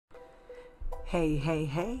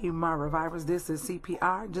Hey, my revivers, this is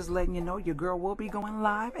CPR. Just letting you know your girl will be going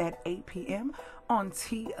live at 8 p.m. on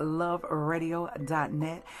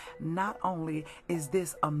tloveradio.net. Not only is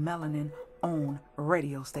this a melanin own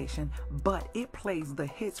radio station, but it plays the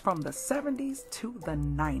hits from the 70s to the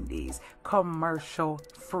 90s, commercial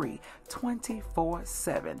free,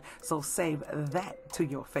 24/7. So save that to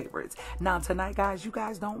your favorites. Now tonight, guys, you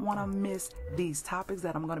guys don't want to miss these topics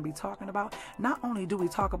that I'm going to be talking about. Not only do we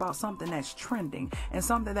talk about something that's trending and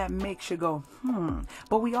something that makes you go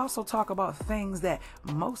but we also talk about things that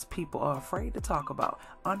most people are afraid to talk about,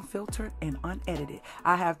 unfiltered and unedited.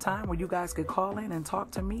 I have time where you guys could call in and talk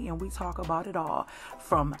to me, and we talk about it all,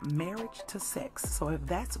 from marriage to sex. So if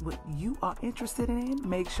that's what you are interested in,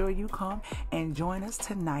 make sure you come and join us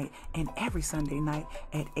tonight and every Sunday night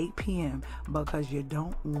at 8 p.m. because you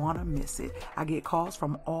don't want to miss it. I get calls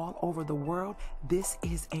from all over the world. This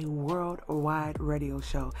is a worldwide radio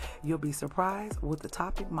show. You'll be surprised what the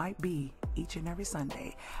topic might be each and every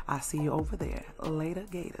Sunday. I see you over there. Later,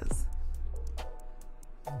 Gators.